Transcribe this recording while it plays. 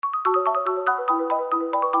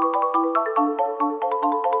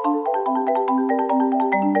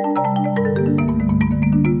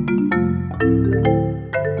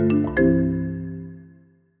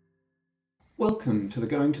Welcome to the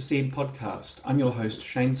Going to Seed podcast. I'm your host,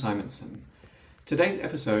 Shane Simonson. Today's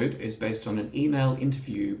episode is based on an email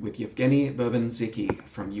interview with Yevgenii Berben-Zycki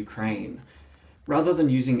from Ukraine. Rather than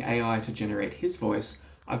using AI to generate his voice,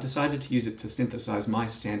 I've decided to use it to synthesize my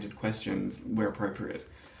standard questions where appropriate.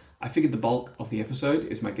 I figured the bulk of the episode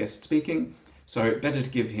is my guest speaking, so better to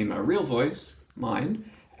give him a real voice, mine,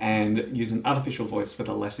 and use an artificial voice for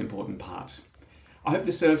the less important part. I hope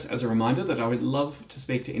this serves as a reminder that I would love to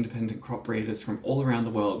speak to independent crop breeders from all around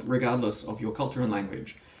the world, regardless of your culture and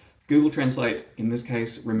language. Google Translate, in this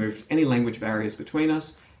case, removed any language barriers between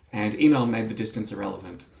us, and email made the distance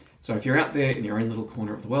irrelevant. So if you're out there in your own little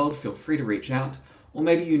corner of the world, feel free to reach out, or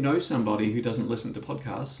maybe you know somebody who doesn't listen to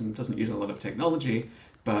podcasts and doesn't use a lot of technology,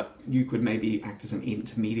 but you could maybe act as an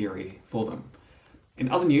intermediary for them.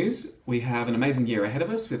 In other news, we have an amazing year ahead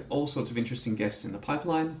of us with all sorts of interesting guests in the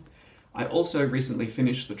pipeline. I also recently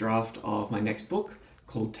finished the draft of my next book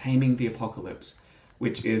called Taming the Apocalypse,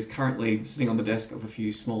 which is currently sitting on the desk of a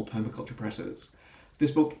few small permaculture presses.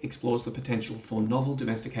 This book explores the potential for novel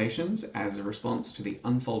domestications as a response to the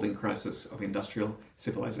unfolding crisis of industrial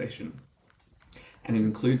civilization. And it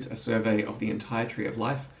includes a survey of the entire tree of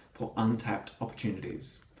life for untapped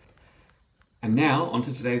opportunities. And now,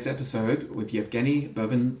 onto today's episode with Yevgenii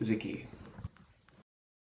Berben-Zycki.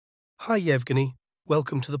 Hi, Yevgenii.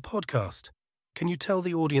 Welcome to the podcast. Can you tell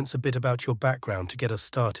the audience a bit about your background to get us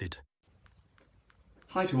started?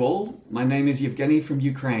 Hi to all. My name is Yevgenii from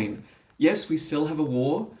Ukraine. Yes, we still have a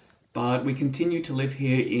war, but we continue to live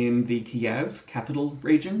here in the Kiev capital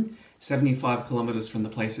region, 75 kilometers from the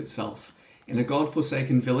place itself, in a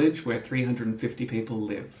god-forsaken village where 350 people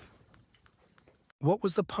live. What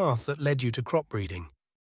was the path that led you to crop breeding?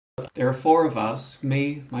 There are four of us,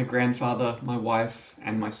 me, my grandfather, my wife,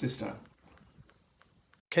 and my sister.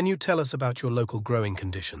 Can you tell us about your local growing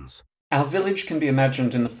conditions? Our village can be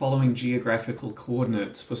imagined in the following geographical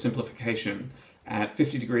coordinates for simplification, at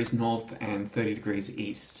 50 degrees north and 30 degrees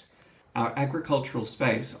east. Our agricultural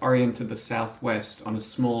space oriented the southwest on a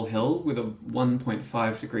small hill with a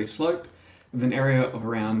 1.5 degree slope with an area of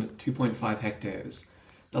around 2.5 hectares.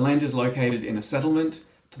 The land is located in a settlement,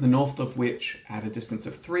 to the north of which, at a distance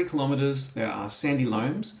of 3 kilometers, there are sandy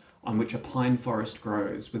loams on which a pine forest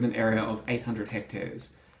grows with an area of 800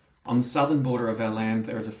 hectares. On the southern border of our land,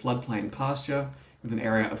 there is a floodplain pasture with an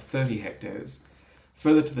area of 30 hectares.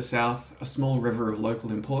 Further to the south, a small river of local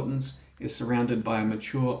importance is surrounded by a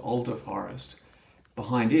mature alder forest.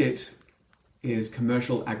 Behind it is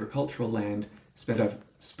commercial agricultural land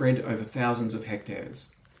spread over thousands of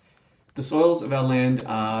hectares. The soils of our land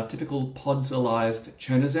are typical podzolized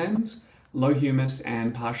chernozems, low humus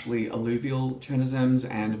and partially alluvial chernozems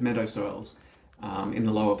and meadow soils in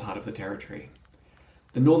the lower part of the territory.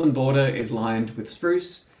 The northern border is lined with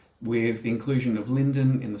spruce, with the inclusion of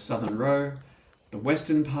linden in the southern row. The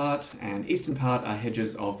western part and eastern part are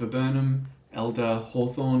hedges of viburnum, elder,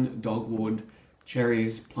 hawthorn, dogwood,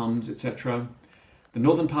 cherries, plums, etc. The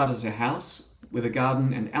northern part is a house with a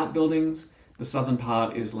garden and outbuildings. The southern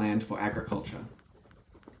part is land for agriculture.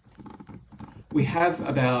 We have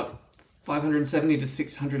about 570 to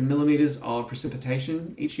 600 millimeters of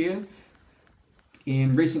precipitation each year.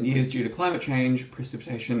 In recent years, due to climate change,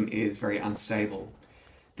 precipitation is very unstable.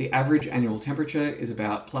 The average annual temperature is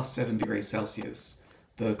about plus 7 degrees Celsius.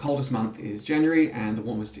 The coldest month is January and the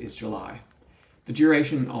warmest is July. The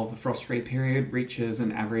duration of the frost-free period reaches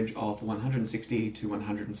an average of 160 to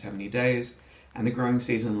 170 days, and the growing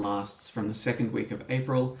season lasts from the second week of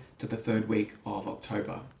April to the third week of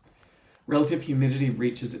October. Relative humidity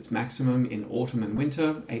reaches its maximum in autumn and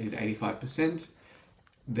winter, 80 to 85%.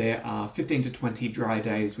 There are 15 to 20 dry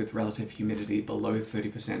days with relative humidity below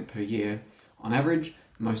 30% per year, on average,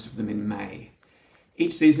 most of them in May.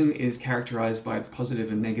 Each season is characterized by its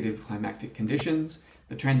positive and negative climatic conditions.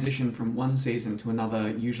 The transition from one season to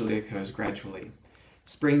another usually occurs gradually.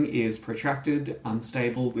 Spring is protracted,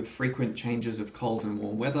 unstable, with frequent changes of cold and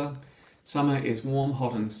warm weather. Summer is warm,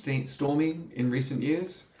 hot, and stormy in recent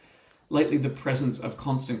years. Lately, the presence of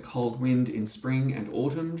constant cold wind in spring and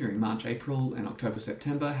autumn during March, April, and October,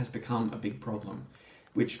 September has become a big problem,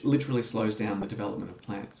 which literally slows down the development of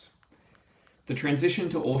plants. The transition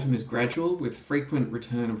to autumn is gradual, with frequent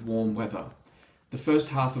return of warm weather. The first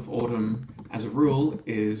half of autumn, as a rule,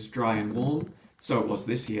 is dry and warm, so it was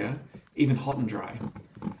this year, even hot and dry.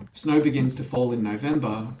 Snow begins to fall in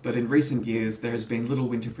November, but in recent years there has been little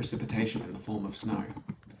winter precipitation in the form of snow.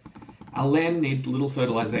 Our land needs little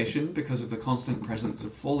fertilisation because of the constant presence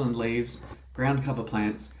of fallen leaves, ground cover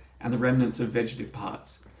plants, and the remnants of vegetative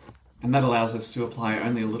parts, and that allows us to apply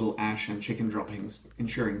only a little ash and chicken droppings,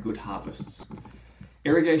 ensuring good harvests.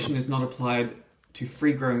 Irrigation is not applied to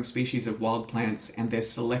free-growing species of wild plants and their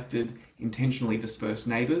selected, intentionally dispersed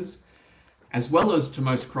neighbours, as well as to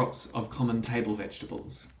most crops of common table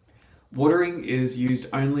vegetables. Watering is used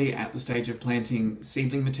only at the stage of planting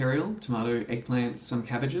seedling material, tomato, eggplant, some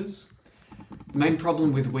cabbages. The main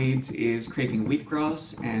problem with weeds is creeping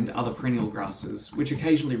wheatgrass and other perennial grasses, which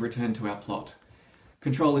occasionally return to our plot.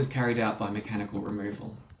 Control is carried out by mechanical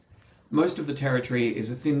removal. Most of the territory is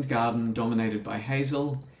a thinned garden dominated by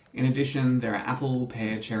hazel. In addition, there are apple,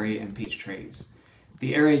 pear, cherry, and peach trees.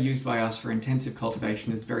 The area used by us for intensive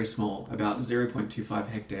cultivation is very small, about 0.25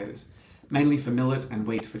 hectares, mainly for millet and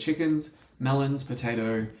wheat for chickens, melons,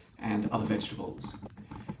 potato, and other vegetables.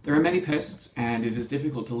 There are many pests, and it is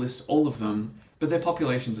difficult to list all of them, but their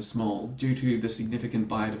populations are small due to the significant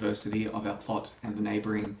biodiversity of our plot and the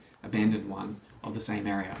neighbouring abandoned one of the same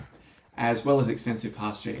area, as well as extensive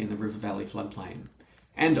pasture in the River Valley floodplain,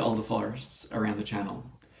 and older forests around the channel.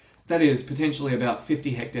 That is, potentially about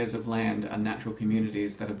 50 hectares of land are natural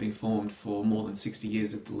communities that have been formed for more than 60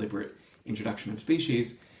 years of deliberate introduction of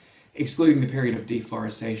species, excluding the period of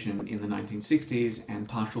deforestation in the 1960s and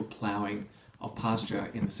partial ploughing of pasture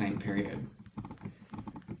in the same period.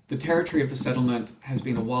 The territory of the settlement has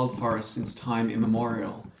been a wild forest since time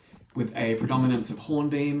immemorial, with a predominance of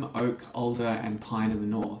hornbeam, oak, alder, and pine in the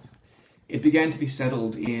north. It began to be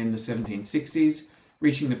settled in the 1760s,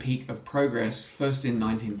 reaching the peak of progress first in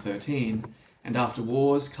 1913, and after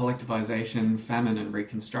wars, collectivization, famine, and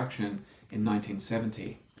reconstruction in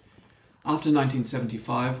 1970. After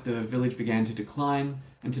 1975, the village began to decline,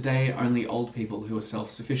 and today only old people who are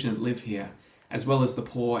self-sufficient live here, as well as the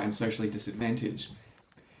poor and socially disadvantaged.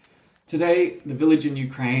 Today, the village in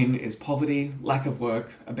Ukraine is poverty, lack of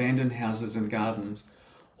work, abandoned houses and gardens,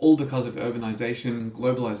 all because of urbanization,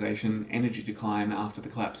 globalization, energy decline after the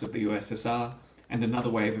collapse of the USSR, and another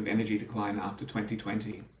wave of energy decline after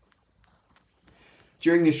 2020.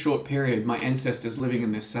 During this short period, my ancestors living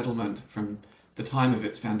in this settlement from the time of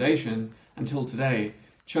its foundation until today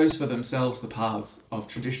chose for themselves the paths of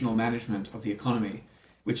traditional management of the economy,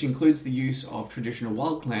 which includes the use of traditional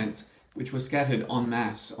wild plants which were scattered en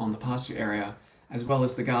masse on the pasture area, as well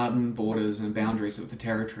as the garden, borders and boundaries of the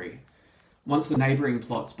territory. Once the neighbouring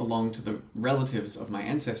plots belonged to the relatives of my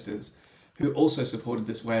ancestors, who also supported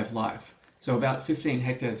this way of life, so about 15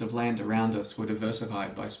 hectares of land around us were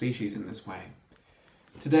diversified by species in this way.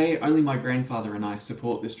 Today, only my grandfather and I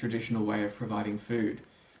support this traditional way of providing food.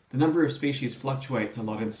 The number of species fluctuates a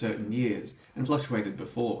lot in certain years, and fluctuated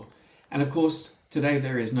before. And of course, today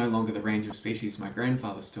there is no longer the range of species my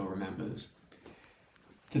grandfather still remembers.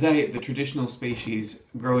 Today, the traditional species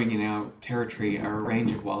growing in our territory are a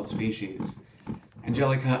range of wild species.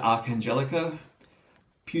 Angelica archangelica,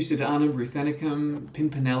 Pusidanum ruthenicum,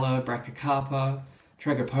 Pimpinella brachycarpa,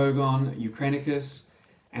 Tragopogon ukrainicus,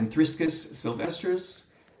 Anthriscus sylvestris,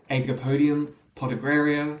 Agapodium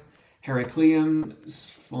podagraria, Heracleum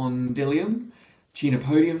sphondylium,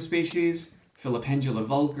 Chenopodium species, Filipendula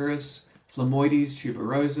vulgaris, Phlomoides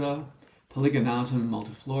tuberosa, Polygonatum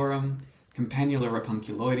multiflorum, Campanula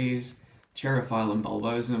rapunculoides, Cherophyllum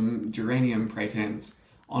bulbosum, Geranium praetens,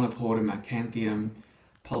 Onoportum acanthium,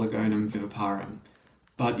 Polygonum viviparum.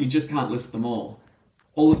 But you just can't list them all.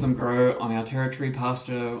 All of them grow on our territory,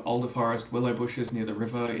 pasture, alder forest, willow bushes near the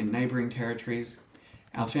river in neighbouring territories.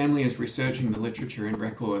 Our family is researching the literature and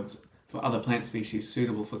records for other plant species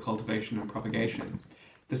suitable for cultivation and propagation,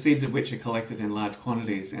 the seeds of which are collected in large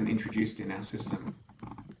quantities and introduced in our system.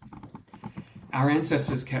 Our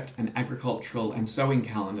ancestors kept an agricultural and sowing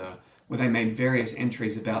calendar where they made various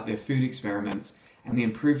entries about their food experiments and the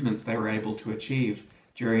improvements they were able to achieve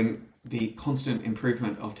during the constant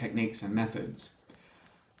improvement of techniques and methods.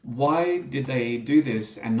 Why did they do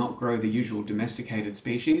this and not grow the usual domesticated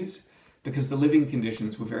species? Because the living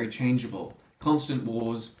conditions were very changeable. Constant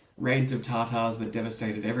wars, raids of Tatars that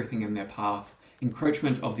devastated everything in their path,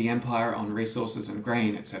 encroachment of the empire on resources and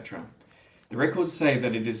grain, etc. The records say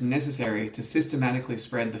that it is necessary to systematically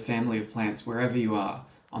spread the family of plants wherever you are,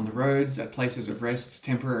 on the roads, at places of rest,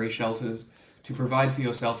 temporary shelters, to provide for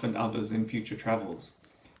yourself and others in future travels,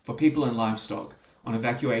 for people and livestock, on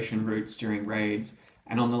evacuation routes during raids,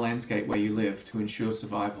 and on the landscape where you live to ensure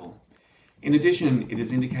survival. In addition, it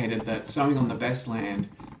is indicated that sowing on the best land,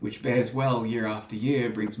 which bears well year after year,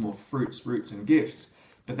 brings more fruits, roots, and gifts,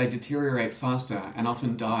 but they deteriorate faster and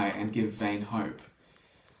often die and give vain hope.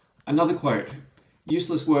 Another quote,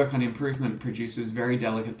 "Useless work on improvement produces very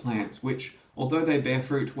delicate plants, which, although they bear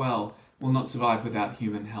fruit well, will not survive without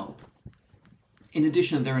human help. In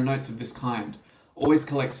addition, there are notes of this kind. Always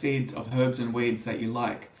collect seeds of herbs and weeds that you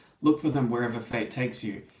like. Look for them wherever fate takes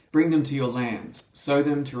you. Bring them to your lands. Sow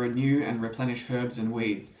them to renew and replenish herbs and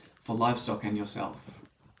weeds for livestock and yourself.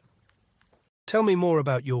 Tell me more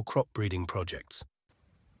about your crop breeding projects.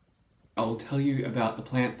 I will tell you about the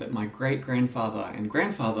plant that my great-grandfather and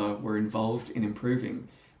grandfather were involved in improving.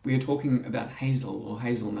 We are talking about hazel or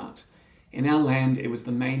hazelnut. In our land, it was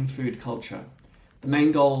the main food culture. The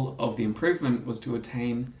main goal of the improvement was to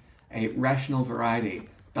attain a rational variety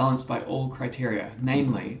balanced by all criteria,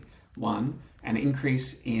 namely, 1, an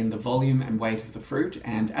increase in the volume and weight of the fruit,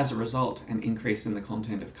 and as a result, an increase in the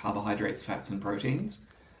content of carbohydrates, fats, and proteins.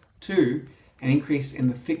 2, an increase in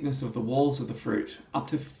the thickness of the walls of the fruit, up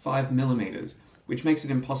to 5 millimeters, which makes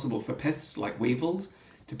it impossible for pests like weevils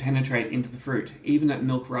to penetrate into the fruit, even at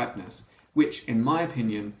milk ripeness, which, in my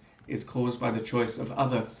opinion, is caused by the choice of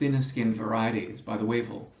other thinner-skinned varieties by the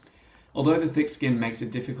weevil. Although the thick skin makes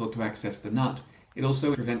it difficult to access the nut, it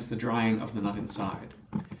also prevents the drying of the nut inside.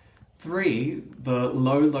 3, the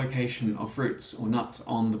low location of fruits or nuts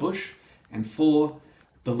on the bush, and 4,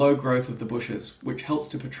 the low growth of the bushes, which helps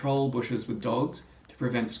to patrol bushes with dogs to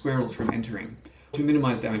prevent squirrels from entering, to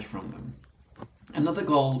minimize damage from them. Another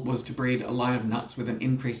goal was to breed a line of nuts with an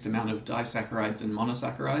increased amount of disaccharides and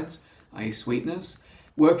monosaccharides, i.e. sweetness.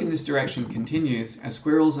 Work in this direction continues, as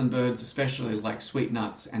squirrels and birds especially like sweet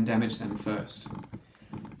nuts and damage them first.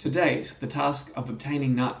 To date, the task of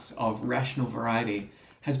obtaining nuts of rational variety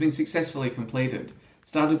has been successfully completed,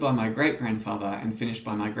 started by my great-grandfather and finished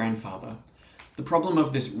by my grandfather. The problem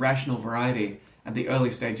of this rational variety at the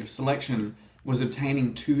early stage of selection was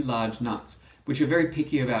obtaining too large nuts, which are very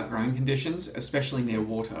picky about growing conditions, especially near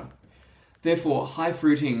water. Therefore, high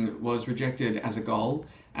fruiting was rejected as a goal,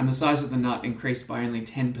 and the size of the nut increased by only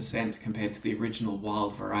 10% compared to the original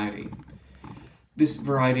wild variety. This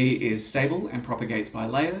variety is stable and propagates by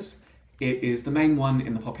layers. It is the main one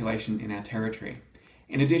in the population in our territory.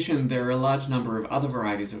 In addition, there are a large number of other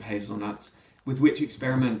varieties of hazelnuts with which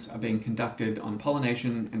experiments are being conducted on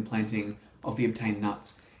pollination and planting of the obtained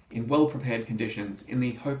nuts in well-prepared conditions in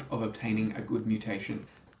the hope of obtaining a good mutation.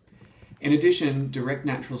 In addition, direct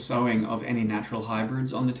natural sowing of any natural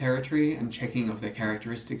hybrids on the territory and checking of their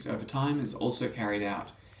characteristics over time is also carried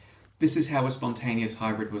out. This is how a spontaneous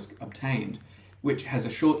hybrid was obtained, which has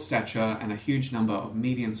a short stature and a huge number of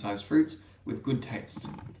medium-sized fruits with good taste.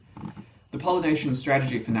 The pollination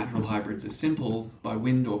strategy for natural hybrids is simple, by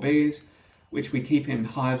wind or bees, which we keep in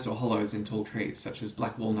hives or hollows in tall trees, such as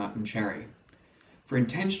black walnut and cherry. For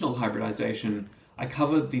intentional hybridization, I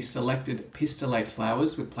covered the selected pistillate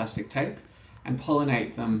flowers with plastic tape and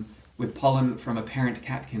pollinate them with pollen from a parent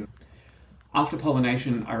catkin. After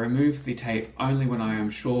pollination, I remove the tape only when I am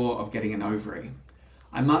sure of getting an ovary.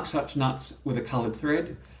 I mark such nuts with a coloured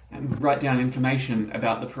thread and write down information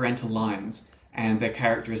about the parental lines and their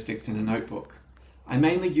characteristics in a notebook. I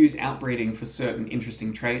mainly use outbreeding for certain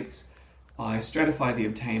interesting traits. I stratify the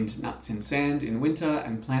obtained nuts in sand in winter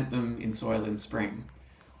and plant them in soil in spring.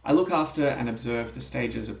 I look after and observe the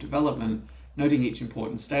stages of development, noting each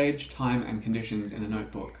important stage, time and conditions in a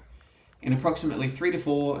notebook. In approximately 3 to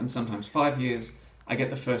 4 and sometimes 5 years, I get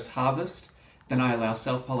the first harvest, then I allow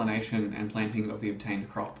self-pollination and planting of the obtained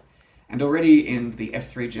crop. And already in the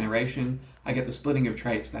F3 generation, I get the splitting of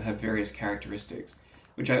traits that have various characteristics,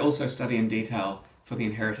 which I also study in detail for the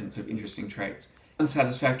inheritance of interesting traits.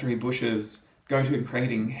 Unsatisfactory bushes go to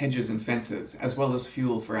creating hedges and fences, as well as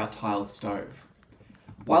fuel for our tiled stove.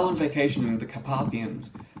 While on vacation in the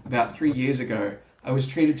Carpathians, about 3 years ago, I was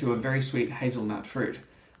treated to a very sweet hazelnut fruit,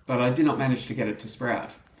 but I did not manage to get it to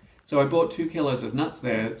sprout. So I bought 2 kilos of nuts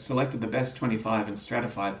there, selected the best 25 and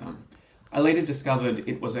stratified them. I later discovered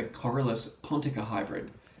it was a Corylus pontica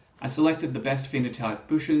hybrid. I selected the best phenotype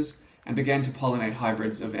bushes and began to pollinate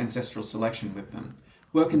hybrids of ancestral selection with them.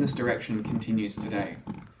 Work in this direction continues today.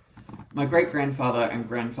 My great-grandfather and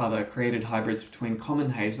grandfather created hybrids between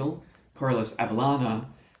common hazel, Corylus avellana,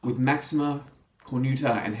 with maxima,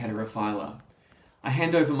 cornuta and heterophylla. I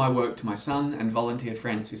hand over my work to my son and volunteer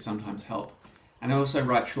friends who sometimes help, and I also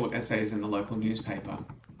write short essays in the local newspaper.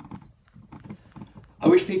 I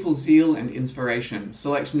wish people zeal and inspiration.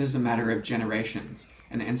 Selection is a matter of generations,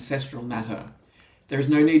 an ancestral matter. There is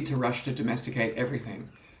no need to rush to domesticate everything.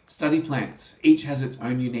 Study plants. Each has its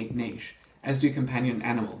own unique niche, as do companion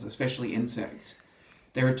animals, especially insects.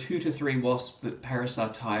 There are 2 to 3 wasps that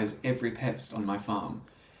parasitize every pest on my farm.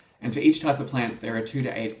 And for each type of plant, there are 2 to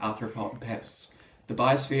 8 arthropod pests. The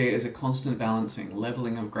biosphere is a constant balancing,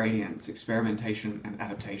 leveling of gradients, experimentation and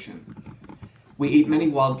adaptation. We eat many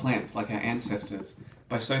wild plants like our ancestors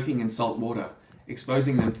by soaking in salt water,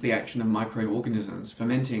 exposing them to the action of microorganisms,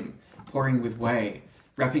 fermenting, pouring with whey,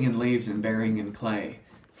 wrapping in leaves and burying in clay,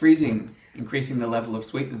 freezing, increasing the level of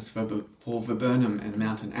sweetness for viburnum and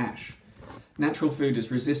mountain ash. Natural food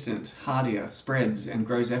is resistant, hardier, spreads, and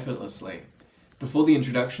grows effortlessly. Before the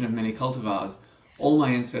introduction of many cultivars, all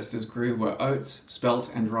my ancestors grew were oats,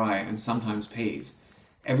 spelt and rye, and sometimes peas.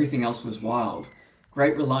 Everything else was wild.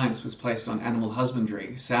 Great reliance was placed on animal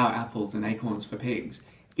husbandry, sour apples and acorns for pigs,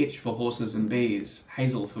 itch for horses and bees,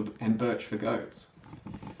 hazel and birch for goats.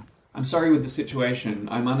 I'm sorry with the situation.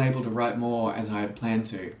 I'm unable to write more as I had planned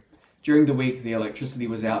to. During the week, the electricity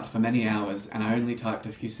was out for many hours, and I only typed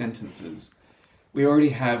a few sentences. We already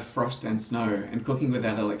have frost and snow, and cooking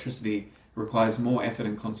without electricity requires more effort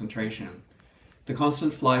and concentration. The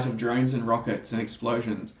constant flight of drones and rockets and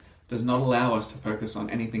explosions does not allow us to focus on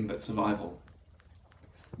anything but survival.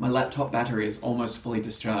 My laptop battery is almost fully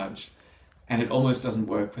discharged, and it almost doesn't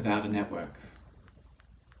work without a network.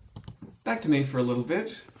 Back to me for a little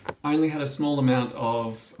bit. I only had a small amount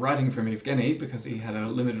of writing from Yevgenii because he had a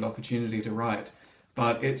limited opportunity to write,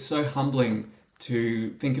 but it's so humbling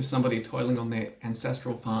to think of somebody toiling on their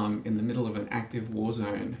ancestral farm in the middle of an active war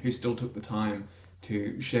zone who still took the time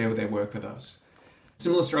to share their work with us.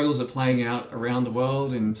 Similar struggles are playing out around the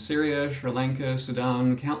world in Syria, Sri Lanka,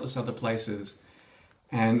 Sudan, countless other places.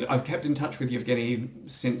 And I've kept in touch with Yevgenii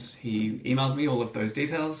since he emailed me all of those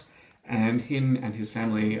details, and him and his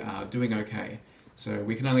family are doing okay. So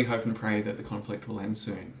we can only hope and pray that the conflict will end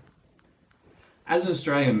soon. As an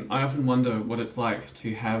Australian, I often wonder what it's like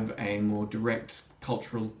to have a more direct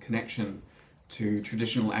cultural connection to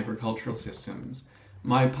traditional agricultural systems.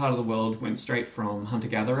 My part of the world went straight from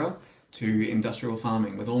hunter-gatherer to industrial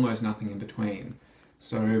farming with almost nothing in between.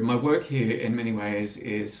 So my work here in many ways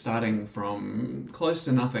is starting from close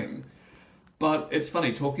to nothing. But it's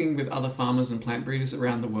funny, talking with other farmers and plant breeders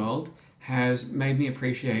around the world has made me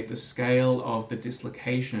appreciate the scale of the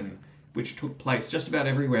dislocation which took place just about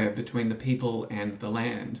everywhere between the people and the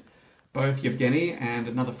land. Both Yevgenii and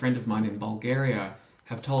another friend of mine in Bulgaria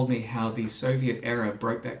have told me how the Soviet era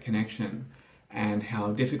broke that connection and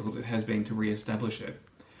how difficult it has been to re-establish it.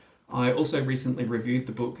 I also recently reviewed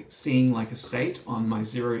the book Seeing Like a State on my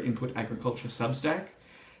Zero Input Agriculture Substack,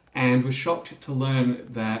 and was shocked to learn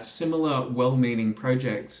that similar well-meaning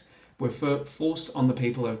projects were forced on the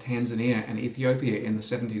people of Tanzania and Ethiopia in the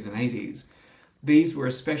 70s and 80s. These were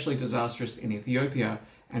especially disastrous in Ethiopia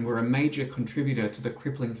and were a major contributor to the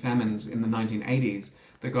crippling famines in the 1980s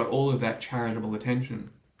that got all of that charitable attention.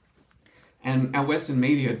 And our Western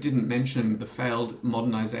media didn't mention the failed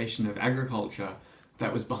modernization of agriculture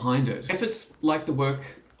that was behind it. Efforts like the work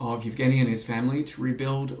of Yevgenii and his family to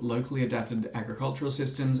rebuild locally adapted agricultural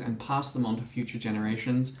systems and pass them on to future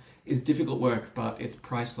generations is difficult work, but it's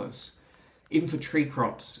priceless. Even for tree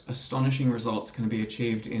crops, astonishing results can be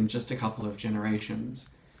achieved in just a couple of generations.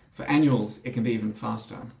 For annuals, it can be even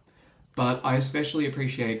faster. But I especially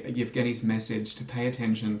appreciate Yevgenii's message to pay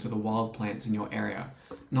attention to the wild plants in your area,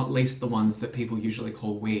 not least the ones that people usually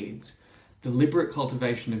call weeds. Deliberate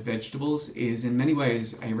cultivation of vegetables is in many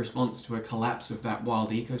ways a response to a collapse of that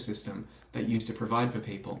wild ecosystem that used to provide for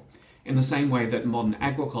people, in the same way that modern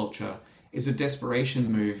agriculture is a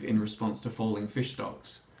desperation move in response to falling fish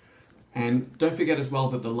stocks. And don't forget as well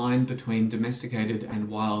that the line between domesticated and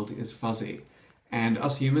wild is fuzzy, and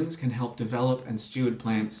us humans can help develop and steward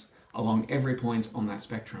plants along every point on that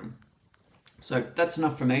spectrum. So that's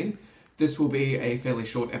enough for me. This will be a fairly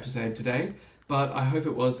short episode today, but I hope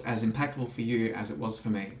it was as impactful for you as it was for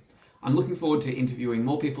me. I'm looking forward to interviewing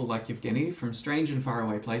more people like Yevgenii from strange and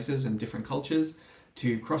faraway places and different cultures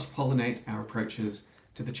to cross-pollinate our approaches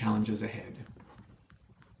to the challenges ahead.